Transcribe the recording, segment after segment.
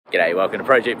G'day, welcome to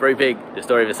Project Brupeg, the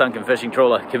story of a sunken fishing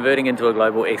trawler converting into a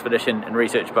global expedition and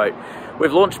research boat.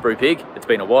 We've launched Brupeg, it's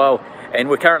been a while, and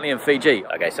we're currently in Fiji.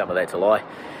 Okay, some of that's a lie.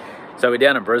 So we're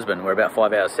down in Brisbane, we're about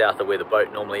 5 hours south of where the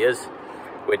boat normally is.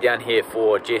 We're down here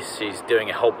for Jess, she's doing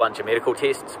a whole bunch of medical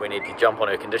tests. We need to jump on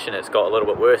her condition, it's got a little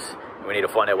bit worse, and we need to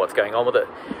find out what's going on with it.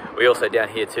 We're also down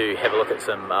here to have a look at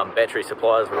some battery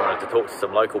suppliers. We wanted to talk to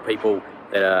some local people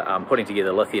that are putting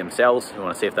together lithium cells. We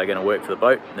want to see if they're going to work for the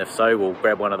boat, and if so, we'll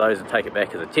grab one of those and take it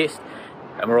back as a test.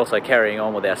 And we're also carrying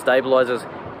on with our stabilisers,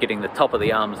 getting the top of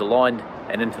the arms aligned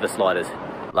and into the sliders.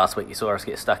 Last week you saw us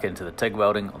get stuck into the TIG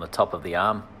welding on the top of the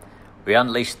arm. We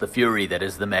unleashed the fury that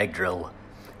is the mag drill.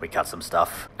 We cut some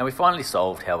stuff, and we finally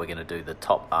solved how we're going to do the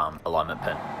top arm alignment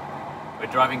pin.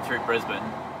 We're driving through Brisbane,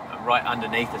 right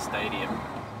underneath the stadium.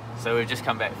 So we've just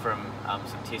come back from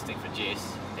some testing for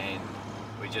Jess, and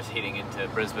we're just heading into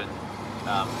Brisbane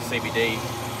CBD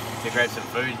to grab some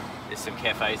food. There's some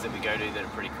cafes that we go to that are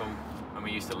pretty cool. When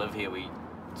we used to live here, we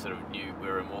sort of knew we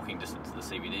were in walking distance to the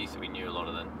CBD, so we knew a lot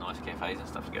of the nice cafes and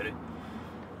stuff to go to.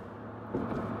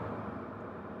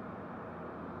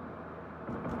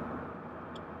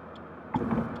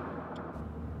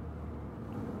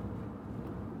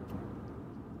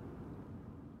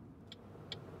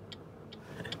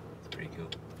 It's pretty cool.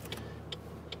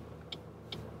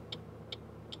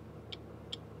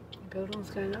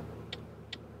 Buildings going up.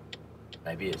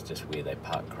 Maybe it's just where they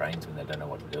park cranes when they don't know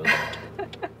what to do with them.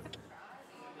 Look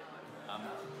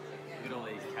at all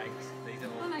these cakes. These are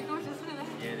all... Oh my gosh, isn't it?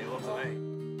 Yeah, they're awesome, eh?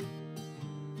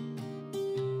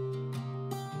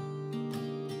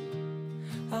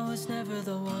 I was never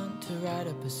the one to write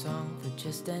up a song for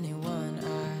just anyone.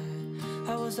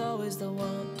 I was always the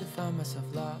one to find myself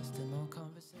lost in all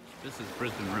conversation. This is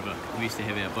Brisbane River. We used to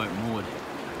have our boat moored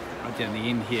right down the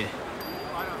end here.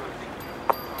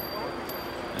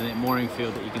 And that mooring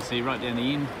field that you can see right down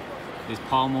the end, there's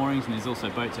pile moorings and there's also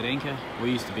boats at anchor.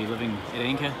 We used to be living at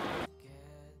anchor.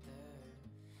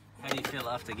 How do you feel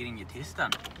after getting your test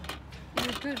done? It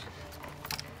was good.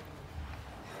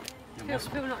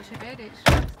 Feel not too bad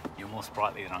actually. You're more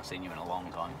sprightly than I've seen you in a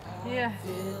long time. Yeah. I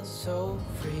feel so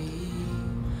free,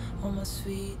 oh my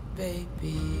sweet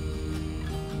baby.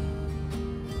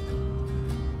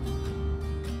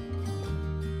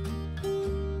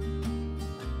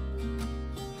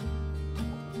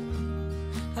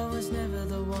 I was never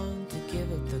the one to give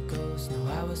up the ghost. No,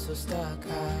 I was so stuck.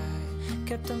 I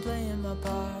kept on playing my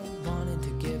part, wanting to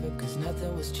give up cause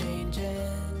nothing was changing.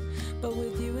 But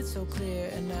with you it's so clear,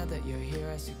 and now that you're here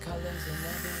I see colors and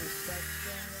never respect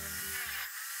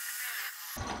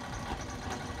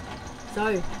them.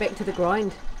 So, back to the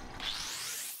grind.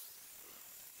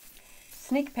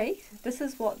 Sneak peek, this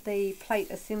is what the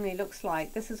plate assembly looks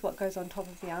like. This is what goes on top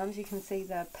of the arms. You can see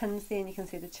the pins there and you can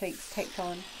see the cheeks tacked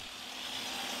on.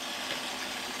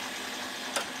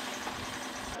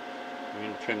 We're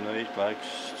going to trim these blokes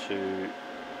to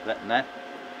that and that,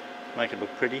 make it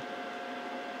look pretty.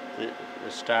 The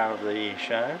star of the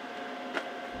show.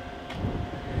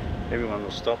 Everyone will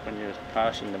stop when you're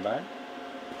passing the boat.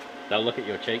 They'll look at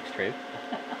your cheeks, Trev.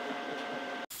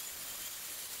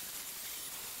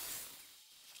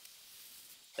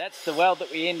 That's the weld that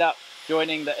we end up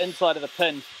joining the inside of the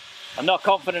pin. I'm not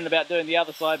confident about doing the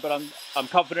other side, but I'm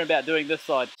confident about doing this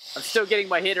side. I'm still getting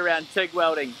my head around TIG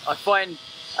welding. I find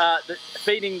that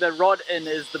feeding the rod in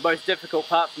is the most difficult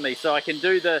part for me, so I can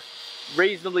do the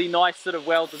reasonably nice sort of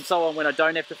welds and so on when I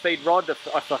don't have to feed rod,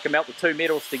 if I can melt the two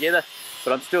metals together,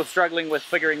 but I'm still struggling with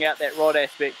figuring out that rod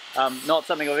aspect. Not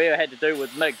something I've ever had to do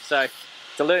with MIG, so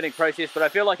it's a learning process, but I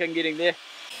feel like I'm getting there.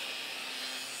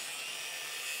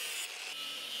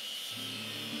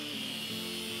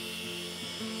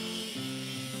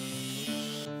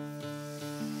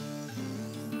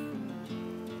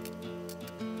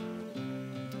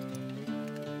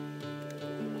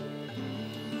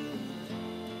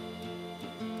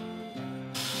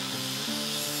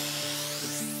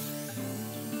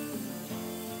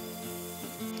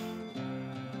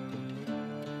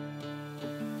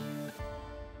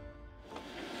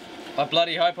 I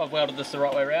bloody hope I've welded this the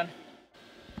right way around.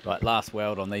 Right, last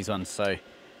weld on these ones, so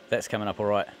that's coming up all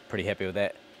right. Pretty happy with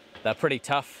that. They're pretty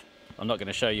tough. I'm not going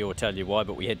to show you or tell you why,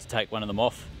 but we had to take one of them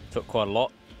off. Took quite a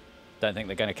lot. Don't think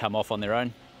they're going to come off on their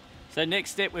own. So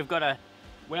next step, we've got to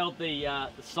weld the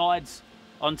sides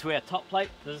onto our top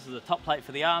plate. This is the top plate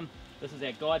for the arm. This is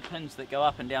our guide pins that go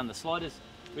up and down the sliders.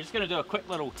 We're just going to do a quick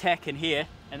little tack in here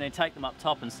and then take them up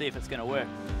top and see if it's going to work.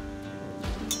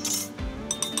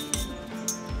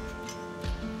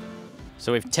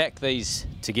 So we've tacked these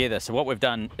together. So what we've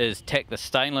done is tack the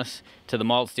stainless to the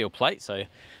mild steel plate. So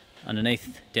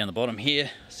underneath, down the bottom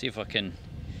here, see if I can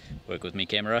work with me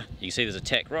camera, you can see there's a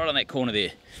tack right on that corner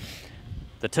there.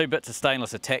 The 2 bits of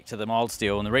stainless are tacked to the mild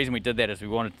steel, and the reason we did that is we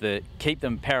wanted to keep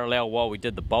them parallel while we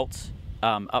did the bolts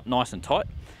up nice and tight.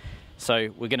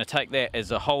 So we're going to take that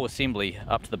as a whole assembly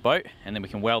up to the boat, and then we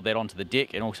can weld that onto the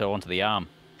deck and also onto the arm.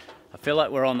 I feel like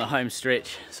we're on the home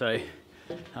stretch, so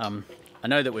I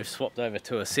know that we've swapped over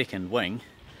to a second wing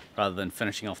rather than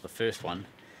finishing off the first one,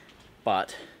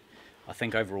 but I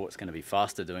think overall it's going to be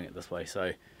faster doing it this way.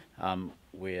 So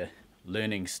we're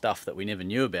learning stuff that we never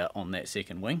knew about on that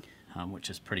second wing, which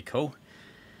is pretty cool,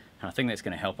 and I think that's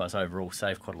going to help us overall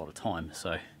save quite a lot of time.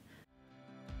 So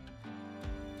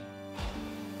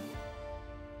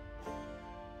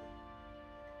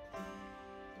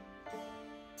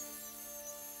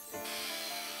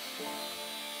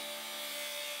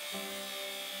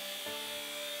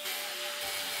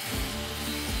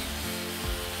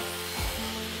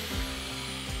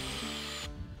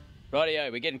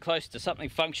rightio, we're getting close to something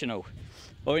functional.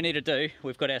 All we need to do,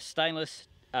 we've got our stainless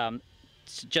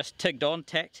just tigged on,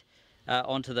 tacked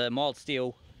onto the mild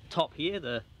steel top here,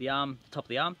 the arm, top of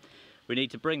the arm. We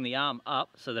need to bring the arm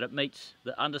up so that it meets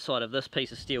the underside of this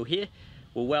piece of steel here.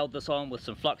 We'll weld this on with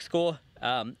some flux core,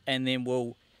 and then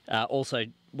we'll also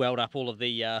weld up all of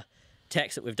the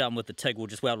tacks that we've done with the TIG. We'll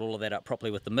just weld all of that up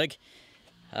properly with the MIG.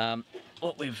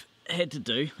 What we've had to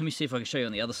do, let me see if I can show you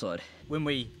on the other side. When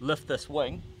we lift this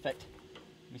wing, in fact,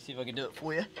 let me see if I can do it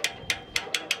for you.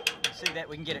 See that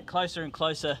we can get it closer and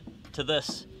closer to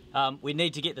this. We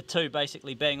need to get the 2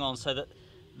 basically bang on so that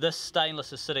this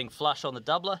stainless is sitting flush on the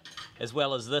doubler, as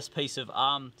well as this piece of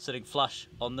arm sitting flush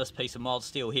on this piece of mild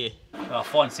steel here. Oh,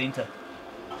 fine centre.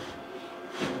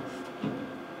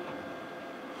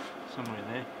 Somewhere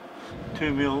there.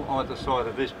 2 mil either side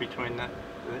of this between that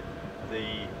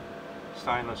the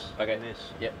stainless and this.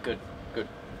 Yeah, good, good.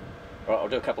 Right, I'll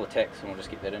do a couple of tacks and we'll just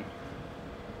get that in.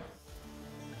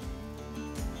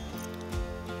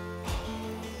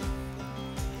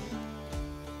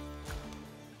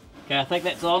 Okay, I think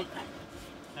that's on.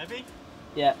 Maybe?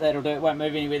 Yeah, that'll do it, won't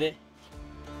move anywhere there.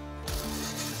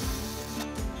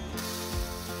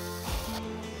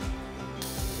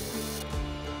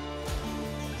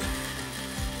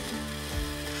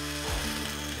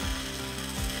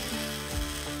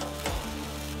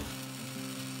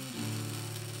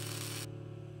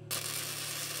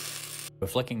 We're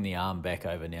flicking the arm back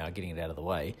over now, getting it out of the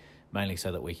way, mainly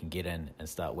so that we can get in and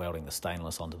start welding the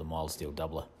stainless onto the mild steel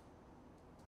doubler.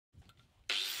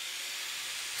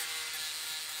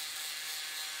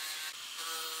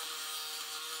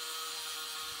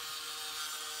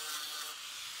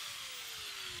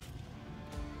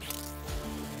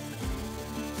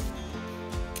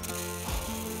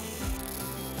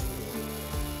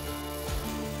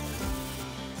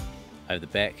 Over the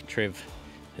back, Trev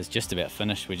is just about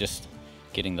finished. We're just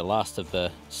getting the last of the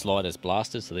sliders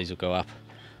blasted, so these will go up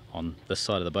on this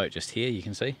side of the boat just here, you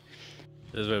can see.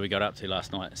 This is where we got up to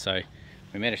last night, so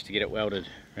we managed to get it welded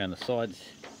around the sides,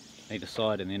 either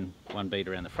side, and then one bead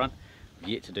around the front.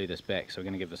 We've yet to do this back, so we're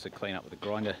going to give this a clean up with a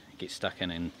grinder, get stuck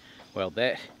in and weld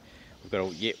that. We've got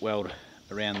a yet weld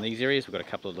around these areas. We've got a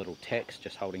couple of little tacks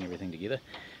just holding everything together,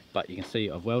 but you can see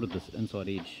I've welded this inside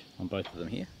edge on both of them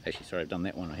here. Actually, sorry, I've done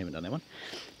that one, I haven't done that one.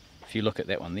 If you look at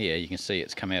that one there, you can see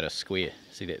it's come out a square.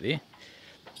 See that there?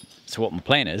 So what my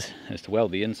plan is to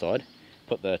weld the inside,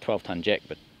 put the 12-ton jack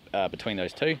between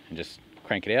those two, and just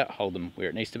crank it out, hold them where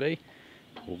it needs to be.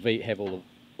 We'll have all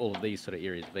of these sort of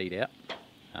areas V'd out,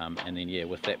 and then yeah,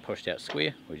 with that pushed out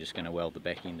square, we're just going to weld the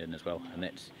back end in as well, and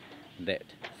that's that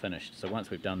finished. So once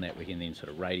we've done that, we can then sort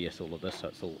of radius all of this, so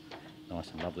it's all nice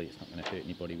and lovely. It's not going to hurt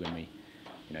anybody when we,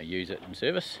 use it in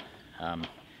service. And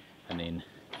then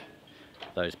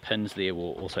those pins there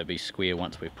will also be square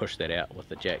once we've pushed that out with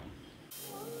the jack.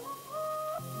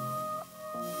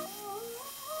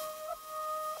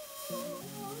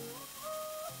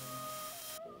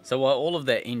 So while all of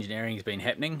that engineering has been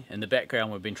happening, in the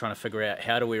background we've been trying to figure out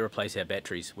how do we replace our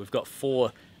batteries. We've got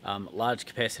 4 large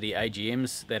capacity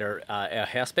AGMs that are our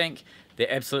house bank.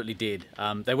 They're absolutely dead.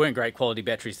 They weren't great quality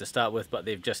batteries to start with, but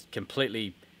they've just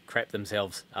completely crapped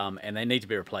themselves, and they need to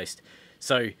be replaced.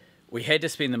 So we had to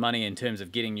spend the money in terms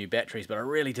of getting new batteries, but I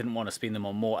really didn't want to spend them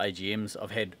on more AGMs.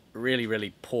 I've had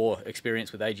really poor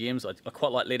experience with AGMs. I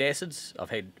quite like lead acids. I've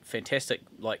had fantastic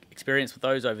experience with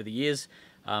those over the years.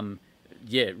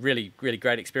 Yeah, really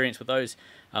great experience with those.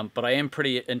 But I am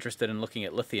pretty interested in looking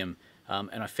at lithium,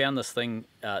 and I found this thing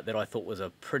that I thought was a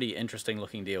pretty interesting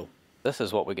looking deal. This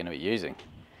is what we're going to be using.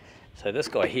 So this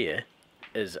guy here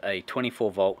is a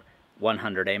 24 volt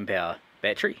 100 amp hour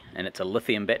battery, and it's a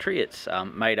lithium battery. It's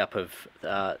made up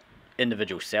of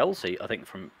individual cells, so I think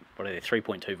from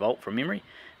 3.2 volt from memory,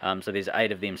 So there's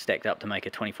 8 of them stacked up to make a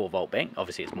 24 volt bank.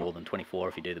 Obviously it's more than 24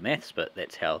 if you do the maths, but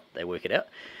that's how they work it out.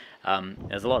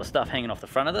 There's a lot of stuff hanging off the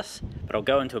front of this, but I'll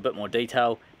go into a bit more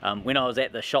detail. When I was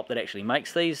at the shop that actually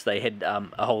makes these, they had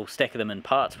a whole stack of them in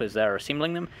parts as they were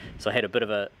assembling them, so I had a bit of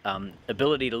a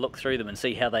ability to look through them and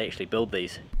see how they actually build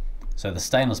these. So the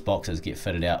stainless boxes get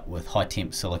fitted out with high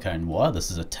temp silicone wire. This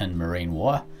is a tin marine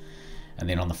wire, and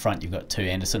then on the front you've got 2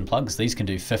 Anderson plugs. These can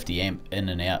do 50 amp in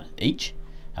and out each.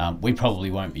 We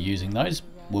probably won't be using those.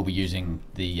 We'll be using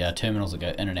the terminals that go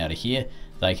in and out of here.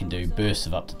 They can do bursts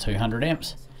of up to 200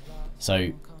 amps.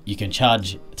 So you can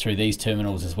charge through these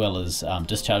terminals as well as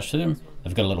discharge through them.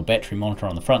 They've got a little battery monitor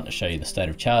on the front to show you the state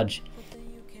of charge.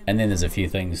 And then there's a few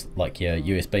things like your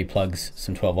USB plugs,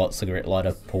 some 12 volt cigarette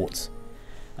lighter ports.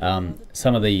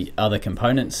 Some of the other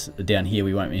components down here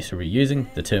we won't necessarily be using.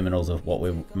 The terminals are what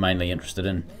we're mainly interested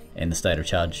in, and the state of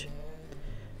charge.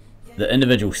 The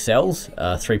individual cells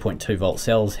are 3.2 volt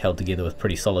cells held together with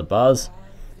pretty solid bars,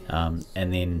 and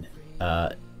then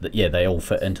yeah, they all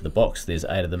fit into the box. There's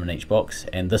 8 of them in each box,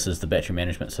 and this is the battery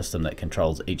management system that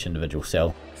controls each individual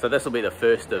cell. So this will be the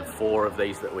first of 4 of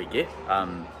these that we get.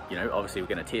 You know, obviously we're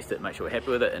going to test it, make sure we're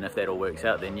happy with it, and if that all works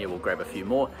out, then yeah, we'll grab a few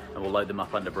more and we'll load them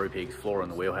up under Brupeg's floor in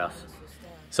the wheelhouse.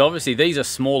 So obviously these are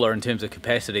smaller in terms of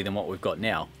capacity than what we've got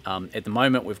now. At the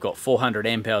moment we've got 400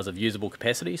 amp hours of usable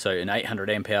capacity, so an 800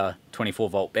 amp hour 24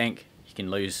 volt bank, you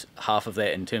can lose half of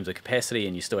that in terms of capacity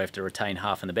and you still have to retain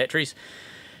half in the batteries.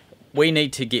 We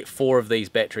need to get 4 of these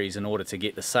batteries in order to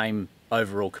get the same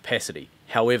overall capacity.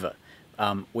 However,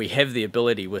 we have the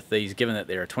ability with these, given that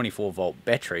they're a 24 volt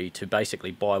battery, to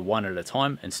basically buy 1 at a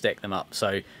time and stack them up.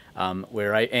 So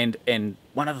and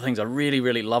one of the things I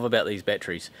really love about these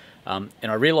batteries, and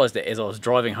I realized that as I was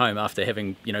driving home after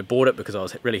having bought it because I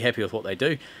was really happy with what they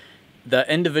do,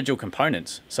 the individual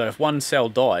components. So if one cell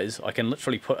dies, I can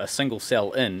literally put a single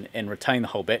cell in and retain the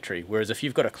whole battery. Whereas if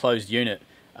you've got a closed unit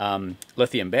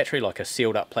lithium battery, like a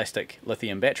sealed up plastic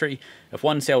lithium battery, if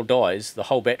one cell dies, the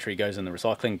whole battery goes in the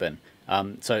recycling bin.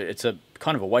 So it's a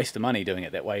kind of a waste of money doing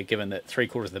it that way, given that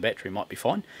 3/4 of the battery might be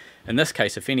fine. In this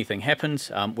case, if anything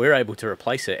happens, we're able to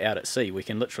replace it out at sea. We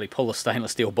can literally pull the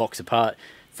stainless steel box apart,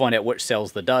 find out which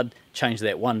cell's the dud, change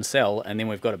that one cell, and then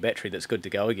we've got a battery that's good to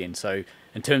go again. So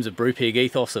in terms of Brupeg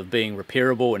ethos of being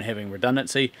repairable and having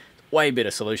redundancy, way better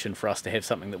solution for us to have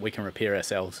something that we can repair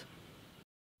ourselves.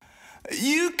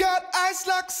 You got eyes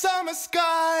like summer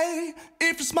sky.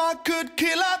 If you're smart, could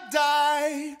kill or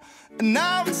die. And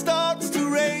now it starts to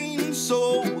rain,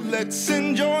 so let's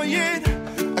enjoy it.